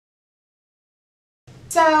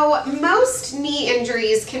So most knee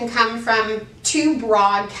injuries can come from two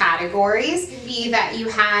broad categories. It could be that you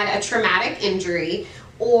had a traumatic injury,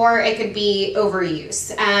 or it could be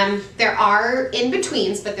overuse. There are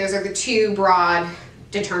in-betweens, but those are the two broad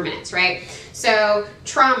determinants, right? So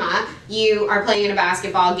trauma, you are playing in a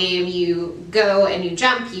basketball game, you go and you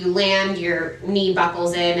jump, you land, your knee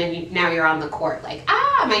buckles in, and now you're on the court like,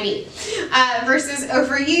 ah, my knee. Versus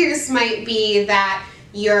overuse might be that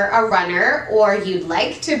you're a runner, or you'd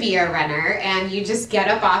like to be a runner, and you just get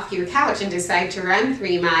up off your couch and decide to run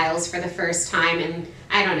 3 miles for the first time in,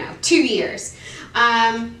 I don't know, 2 years.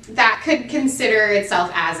 That could consider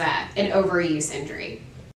itself as an overuse injury.